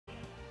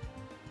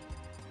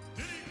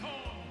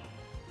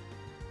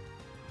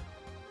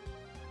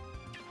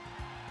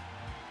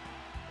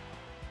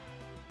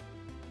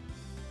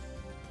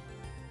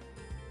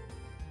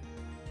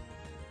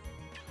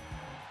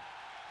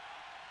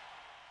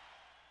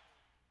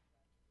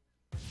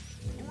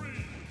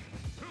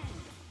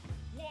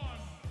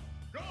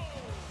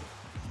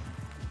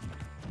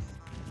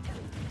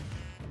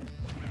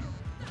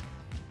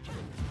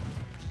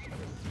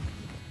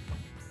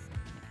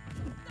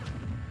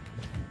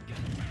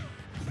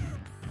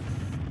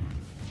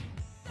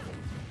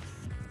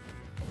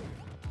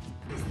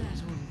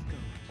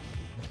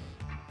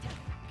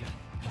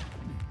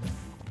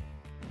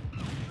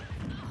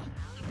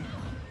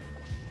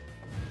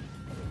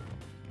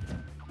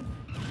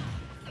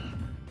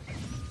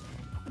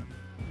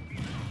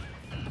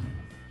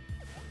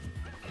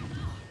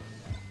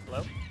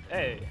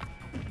Hey.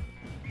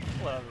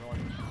 Hello, everyone.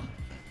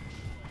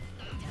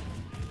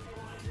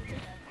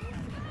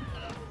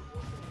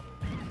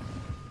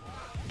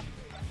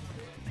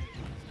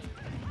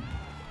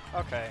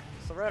 Okay,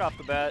 so right off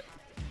the bat,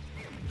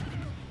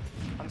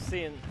 I'm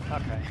seeing.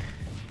 Okay.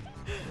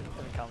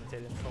 Haven't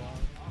commentated in so long.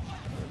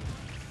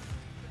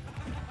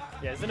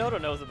 Yeah, Zinoto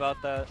knows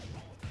about that.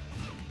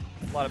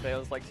 A lot of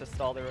Bayos like to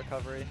stall their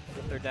recovery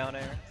with their down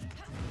air.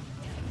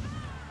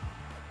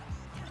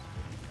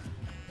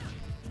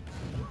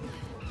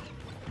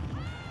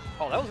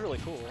 Oh, that was really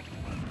cool.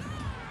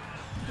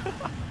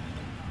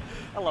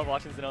 I love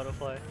watching Zinoto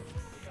play.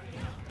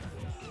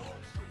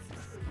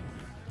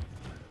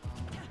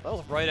 That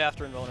was right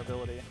after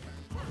invulnerability.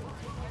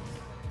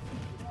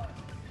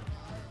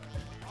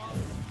 I'm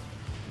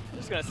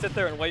just gonna sit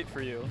there and wait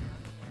for you.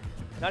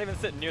 Not even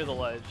sit near the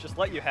ledge, just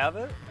let you have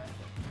it,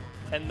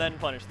 and then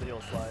punish the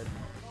heel slide.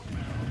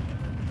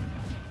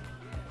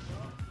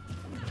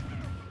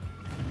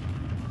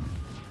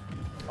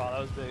 Oh,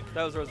 that was big.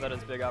 That was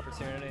Rosetta's big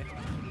opportunity.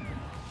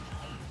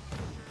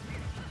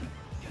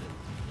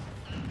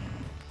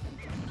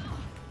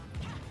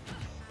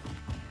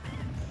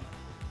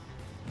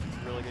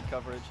 It's really good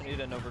coverage, and he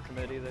didn't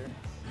overcommit either.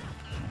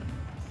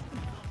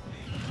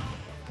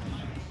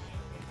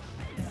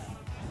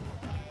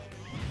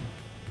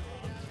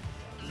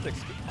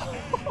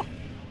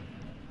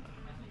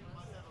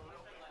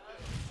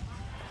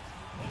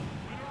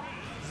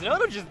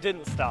 Zinoto just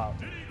didn't stop.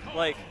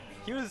 Like,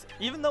 he was,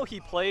 even though he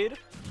played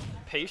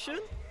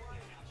patient,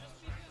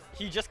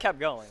 he just kept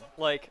going.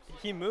 Like,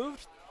 he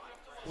moved,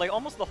 like,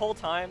 almost the whole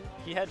time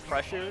he had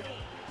pressure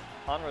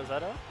on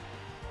Rosetta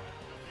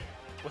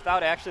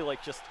without actually,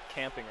 like, just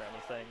camping or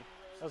anything.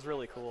 That was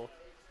really cool.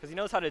 Because he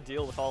knows how to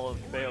deal with all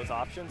of Bayo's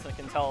options and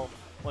can tell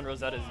when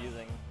Rosetta's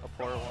using a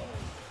poor one.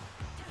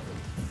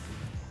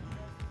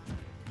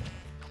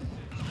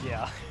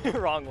 Yeah,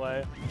 wrong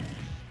way.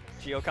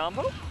 Geo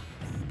combo?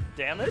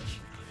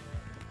 Damage?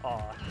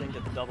 Aw, didn't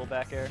get the double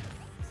back air.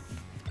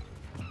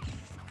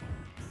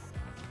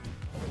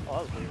 Oh,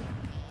 that was weird.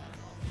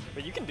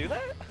 But you can do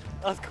that?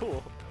 That was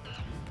cool.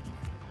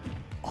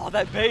 Oh,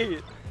 that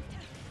bait!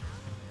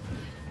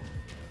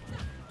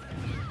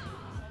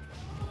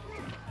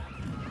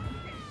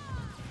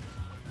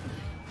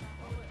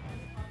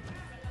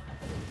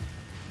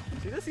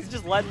 See this? He's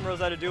just letting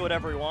Rosetta do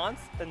whatever he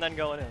wants and then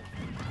going in.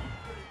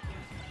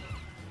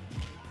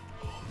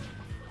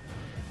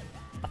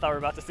 I thought we were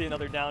about to see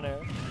another down air.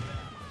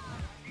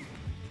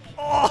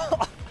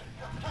 Oh!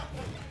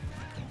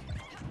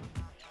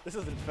 This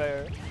isn't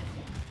fair.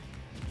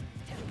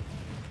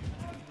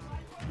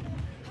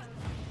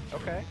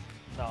 Okay.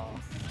 No.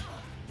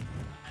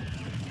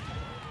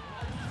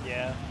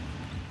 Yeah.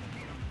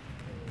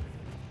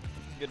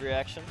 Good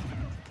reaction.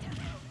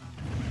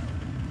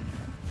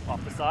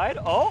 Off the side.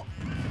 Oh!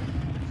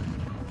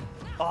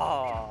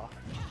 Oh!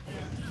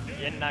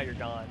 And now you're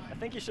gone. I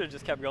think you should have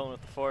just kept going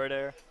with the forward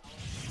air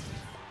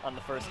on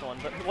the first one,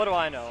 but what do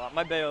I know?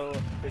 My Bayo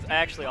is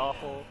actually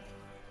awful.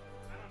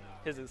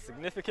 His is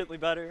significantly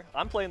better.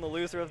 I'm playing the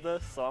loser of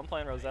this, so I'm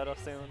playing Rosetta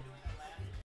soon.